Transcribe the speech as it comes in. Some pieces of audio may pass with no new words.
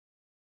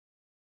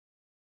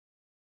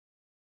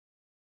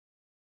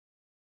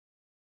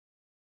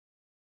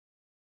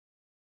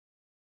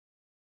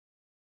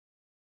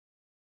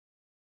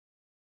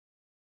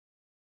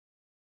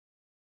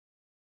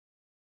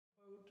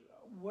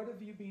what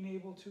have you been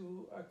able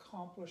to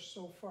accomplish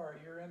so far?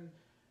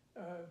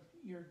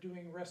 You're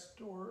doing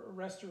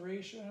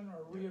restoration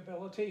or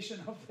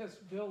rehabilitation of this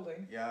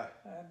building. Yeah.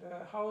 And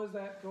how is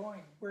that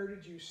going? Where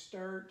did you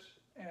start?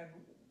 And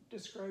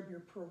describe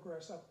your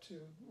progress up to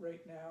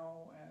right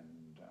now.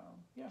 And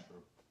yeah.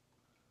 Sure.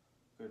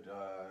 Good.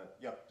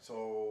 Yeah.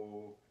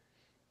 So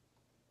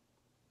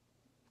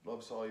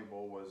Love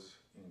Soluble was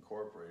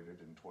incorporated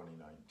in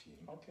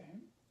 2019.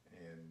 Okay.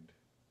 And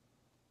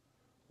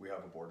we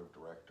have a board of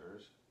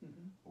directors.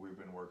 Mm-hmm. We've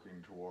been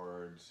working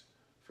towards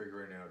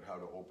figuring out how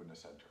to open a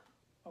center.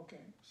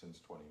 Okay. Since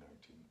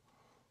 2019.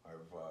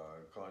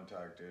 I've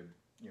contacted,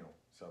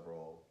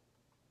 several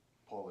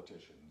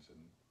politicians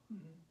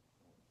and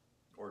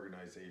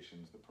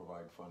organizations that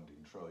provide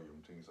funding,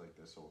 Trillium, things like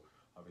this. So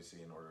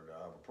obviously in order to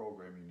have a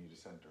program, you need a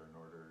center. In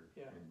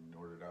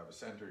order to have a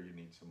center, you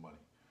need some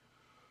money.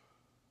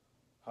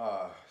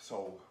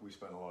 So we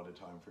spent a lot of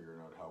time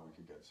figuring out how we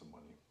could get some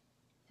money.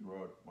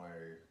 Throughout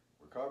my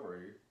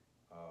recovery,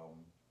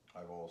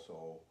 I've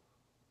also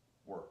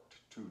worked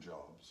 2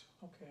 jobs.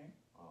 Okay.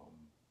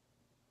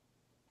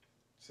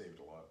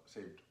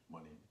 Saved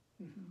money.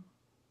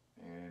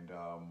 And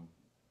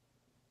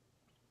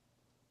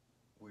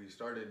we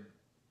started,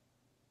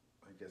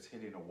 I guess,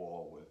 hitting a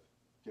wall with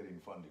getting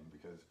funding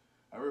because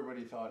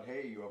everybody thought,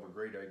 hey, you have a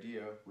great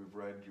idea. We've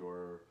read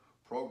your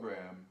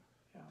program.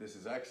 Yeah. This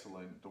is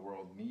excellent. The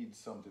world needs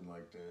something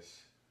like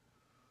this.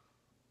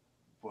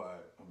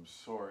 But I'm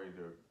sorry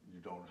that you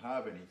don't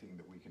have anything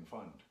that we can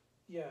fund.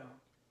 Yeah.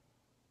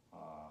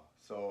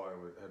 So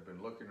I had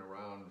been looking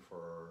around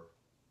for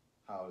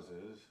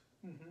houses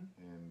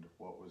and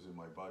what was in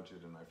my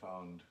budget, and I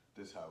found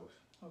this house.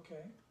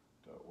 Okay.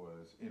 That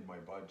was in my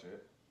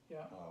budget.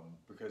 Yeah.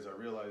 Because I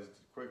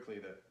realized quickly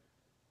that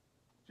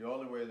the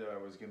only way that I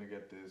was going to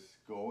get this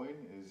going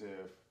is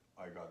if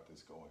I got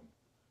this going.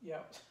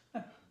 Yeah.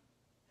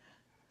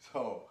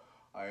 So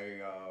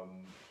I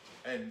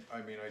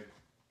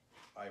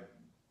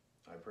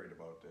prayed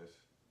about this,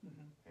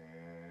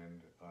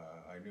 and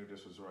I knew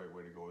this was the right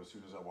way to go. As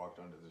soon as I walked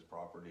onto this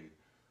property,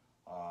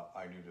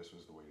 I knew this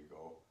was the way to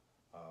go.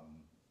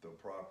 The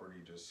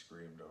property just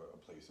screamed a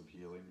place of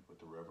healing with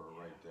the river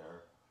right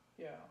there.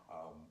 Yeah.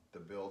 The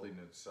building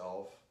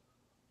itself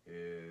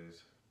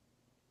is,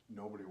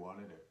 nobody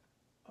wanted it.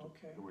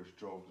 Okay. Which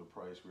drove the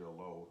price real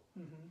low.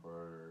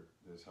 For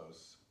this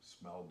house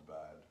smelled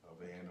bad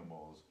of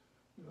animals.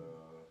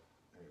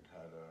 It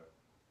had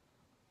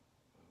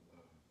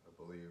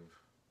I believe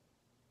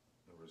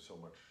there was so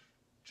much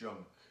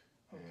junk,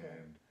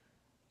 and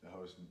the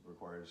house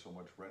required so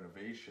much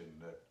renovation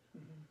that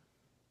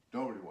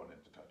nobody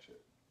wanted to touch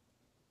it.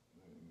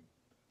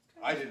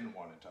 I didn't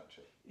want to touch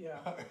it.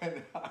 Yeah.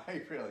 And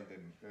I really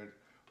didn't. It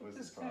was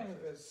This the process. kind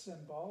of is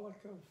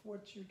symbolic of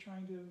what you're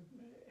trying to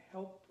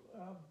help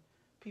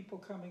people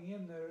coming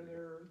in.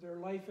 Their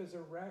life is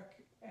a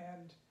wreck,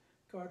 and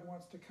God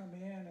wants to come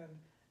in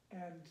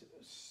and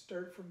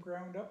start from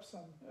ground up.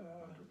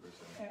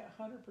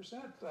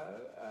 100%.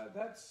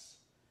 That's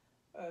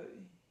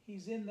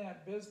he's in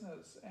that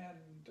business,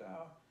 and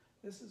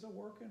this is a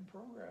work in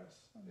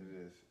progress.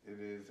 It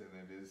is, and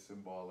it is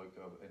symbolic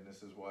of, and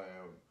this is why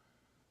I'm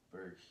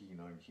very keen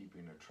on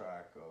keeping a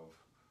track of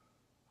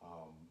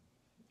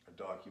a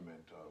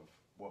document of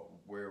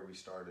where we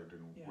started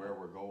and where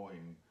we're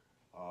going,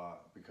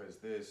 because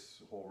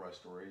this whole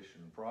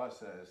restoration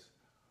process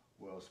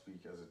will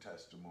speak as a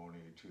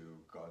testimony to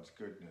God's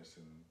goodness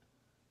and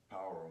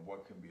power and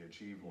what can be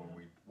achieved when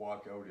we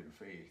walk out in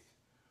faith.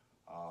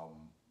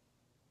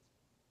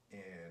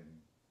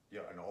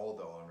 And all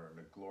the honor and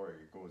the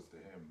glory goes to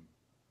Him,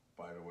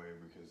 by the way,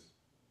 because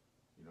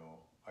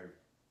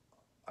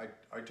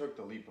I took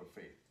the leap of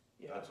faith.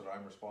 Yeah. That's what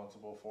I'm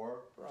responsible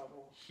for.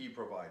 Bravo. He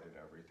provided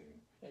everything.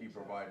 Exactly. He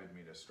provided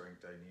me the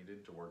strength I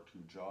needed to work 2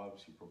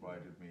 jobs. He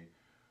provided me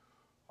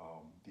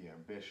the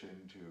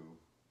ambition to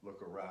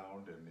look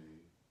around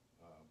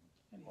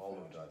and all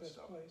of that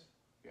stuff. Place.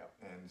 Yeah,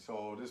 and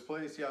so this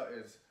place,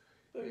 is.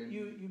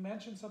 You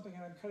mentioned something,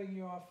 and I'm cutting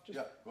you off just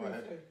go briefly.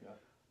 ahead. Yeah.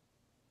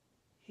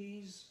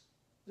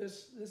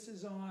 This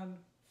is on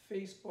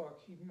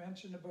Facebook. He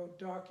mentioned about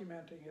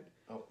documenting it.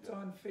 Oh, it's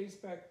on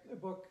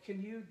Facebook.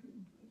 Can you,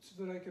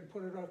 so that I can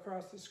put it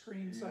across the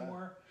screen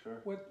somewhere?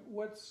 Sure.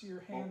 What's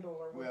your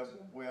handle?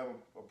 We have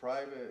a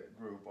private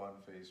group on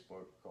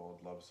Facebook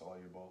called Love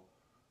Soluble.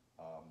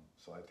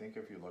 So I think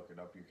if you look it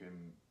up,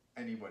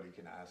 anybody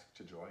can ask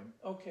to join.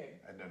 Okay.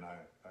 And then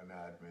an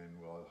admin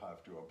will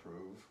have to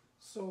approve.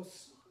 So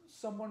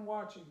someone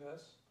watching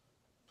this,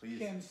 please,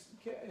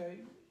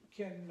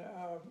 can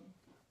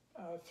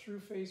through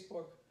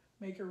Facebook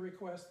make a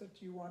request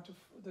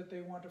that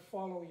they want to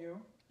follow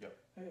you. Yep.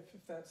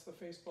 If that's the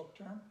Facebook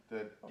term.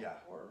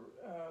 Or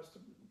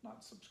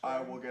not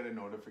subscribe. I will get a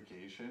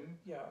notification.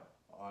 Yeah.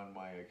 On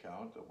my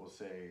account that will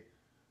say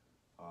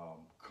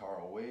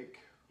Carl Wake.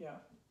 Yeah.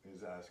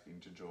 Is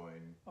asking to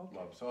join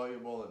Love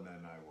Soluble, and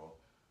then I will.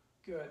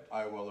 Good.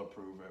 I will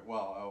approve it.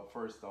 Well,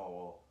 first I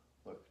will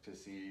look to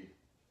see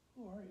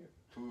Who are you?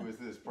 who is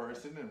this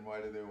person and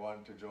why do they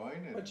want to join?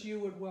 And But you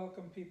would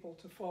welcome people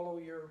to follow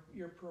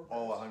your program.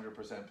 oh,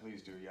 100%,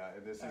 please do. Yeah,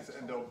 this is,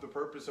 and the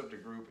purpose of the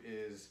group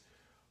is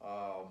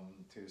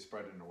to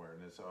spread an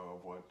awareness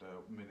of what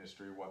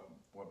ministry,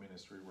 what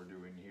ministry we're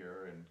doing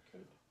here,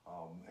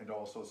 and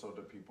also so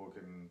that people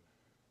can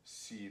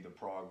see the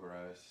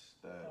progress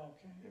that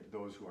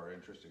those who are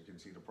interested can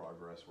see the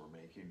progress we're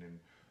making, and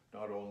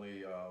not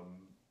only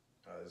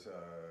as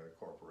a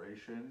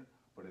corporation,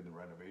 but in the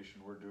renovation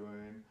we're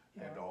doing,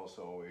 and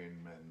also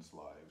in men's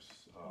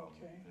lives,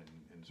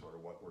 in sort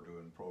of what we're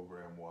doing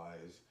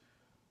program-wise,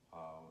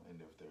 and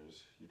if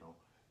there's, you know,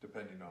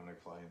 depending on a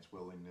client's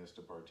willingness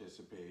to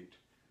participate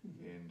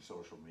in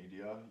social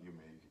media, you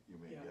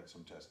may get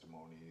some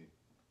testimony,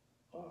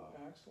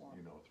 excellent.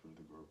 you know, through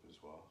the group as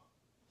well.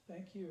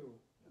 Thank you.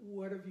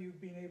 What have you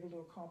been able to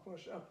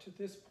accomplish up to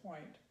this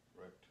point?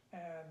 Right.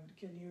 And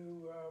can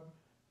you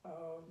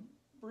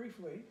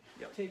briefly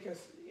take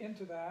us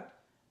into that,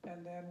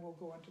 and then we'll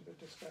go into the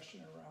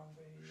discussion around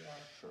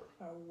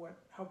the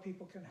how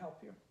people can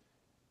help you.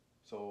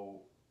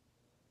 So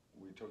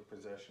we took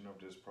possession of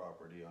this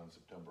property on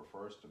September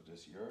 1st of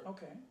this year.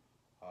 Okay.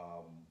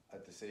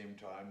 At the same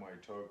time, I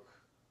took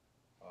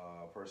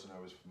a person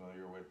I was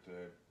familiar with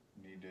that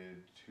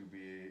needed to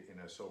be in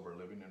a sober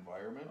living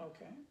environment,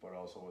 but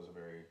also was a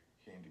very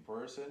handy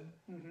person,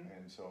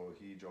 and so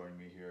he joined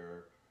me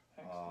here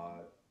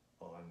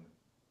on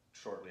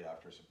shortly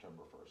after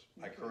September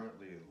 1st. I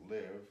currently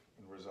live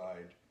and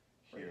reside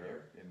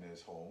here in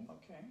this home.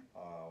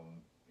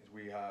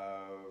 We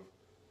have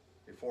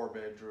a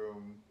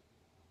 4-bedroom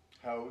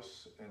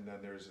house, and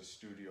then there's a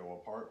studio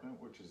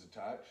apartment which is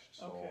attached,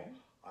 so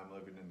I'm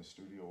living in the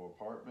studio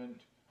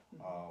apartment,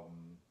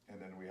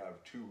 and then we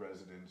have 2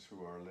 residents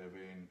who are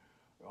living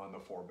on the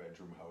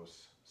 4-bedroom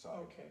house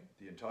side.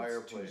 The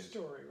entire place.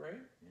 2-story, right?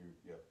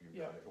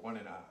 You got it.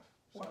 1.5.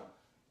 So,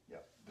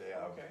 they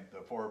have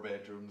the 4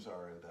 bedrooms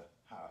are the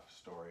half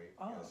story.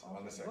 On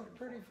the second Look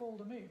pretty floor.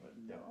 full to me, but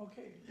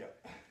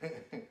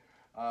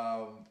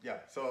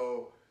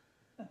So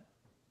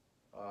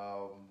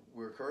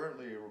we're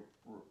currently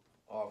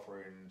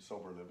offering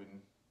sober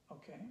living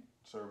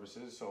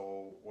services.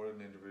 So what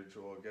an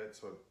individual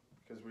gets,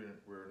 because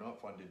we're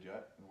not funded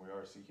yet, and we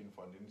are seeking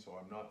funding, so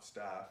I'm not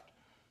staffed.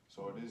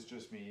 So it is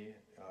just me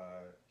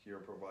here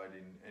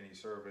providing any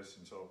service,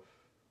 and so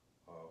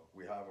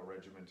we have a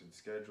regimented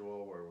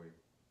schedule where we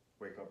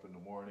wake up in the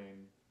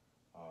morning,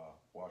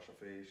 wash your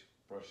face,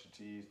 brush your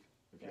teeth.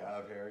 If you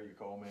have hair, you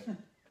comb it.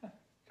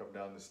 Come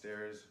down the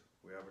stairs.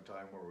 We have a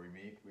time where we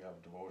meet. We have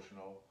a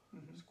devotional.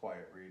 It's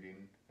quiet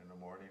reading in the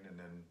morning, and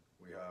then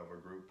we have a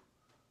group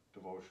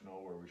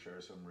devotional where we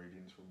share some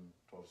readings from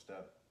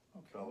 12-step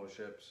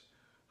fellowships,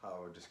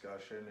 have a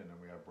discussion, and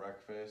then we have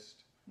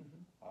breakfast,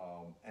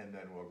 and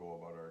then we'll go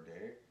about our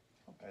day.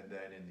 And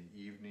then in the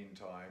evening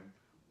time,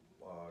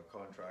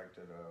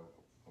 contracted a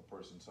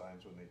person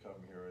signs when they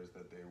come here is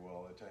that they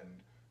will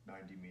attend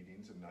 90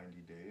 meetings in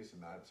 90 days,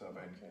 and that's of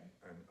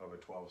a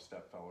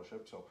 12-step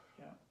fellowship. So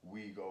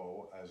we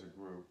go as a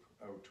group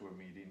out to a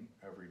meeting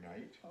every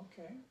night.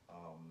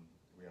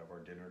 We have our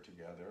dinner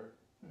together,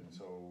 and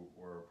so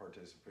we're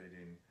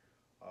participating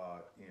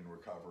in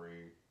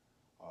recovery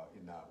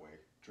in that way.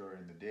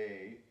 During the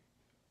day,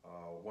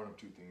 one of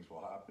 2 things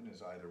will happen: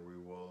 is either we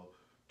will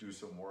do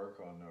some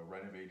work on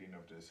renovating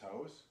of this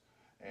house,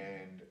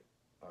 and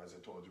as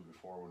I told you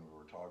before when we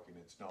were talking,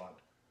 it's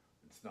not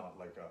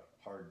like a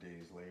hard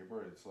day's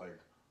labor. It's like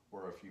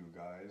we're a few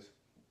guys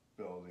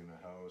building a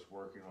house,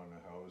 working on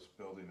a house,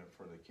 building it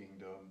for the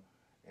kingdom,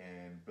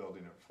 and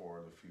building it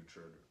for the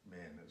future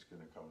man that's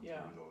going to come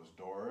through those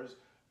doors,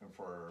 and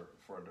for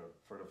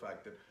the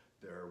fact that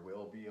there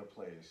will be a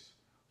place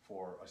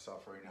for a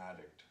suffering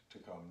addict to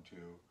come to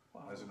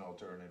as an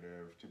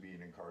alternative to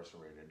being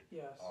incarcerated,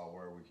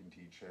 where we can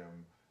teach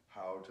him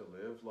how to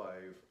live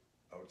life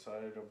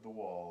outside of the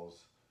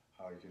walls,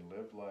 how you can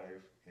live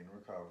life in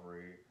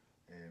recovery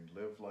and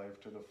live life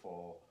to the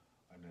full,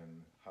 and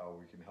then how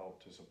we can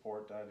help to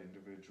support that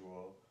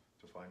individual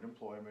to find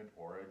employment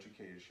or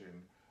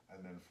education,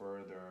 and then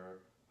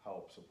further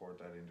help support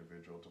that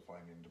individual to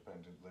find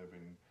independent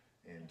living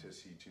and to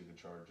see to the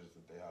charges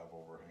that they have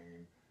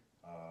overhanging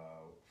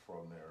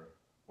from their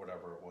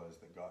whatever it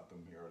was that got them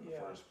here in the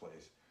first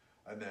place.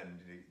 And then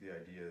the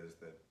idea is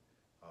that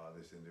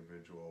this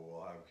individual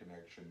will have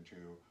connection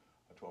to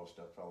a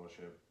 12-step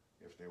fellowship.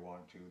 If they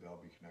want to,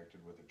 they'll be connected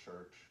with a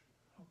church.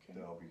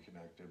 They'll be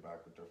connected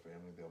back with their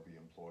family. They'll be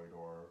employed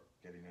or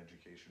getting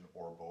education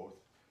or both.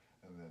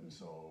 And then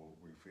so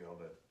we feel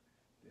that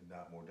in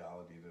that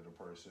modality that a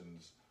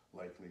person's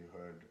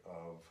likelihood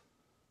of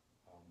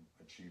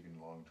achieving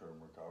long-term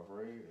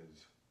recovery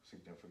is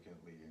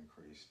significantly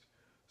increased.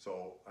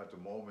 So at the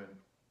moment,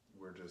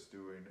 we're just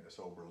doing a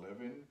sober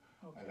living,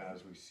 and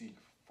as we seek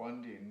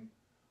funding,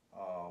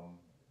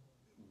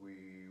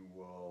 we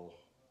will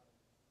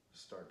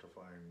start to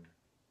find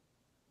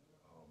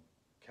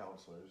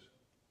counselors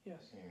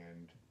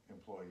and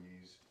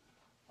employees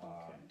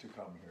to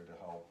come here to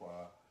help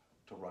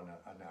to run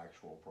an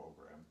actual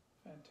program.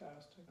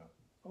 Fantastic.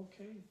 Yeah.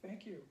 Okay,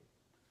 thank you.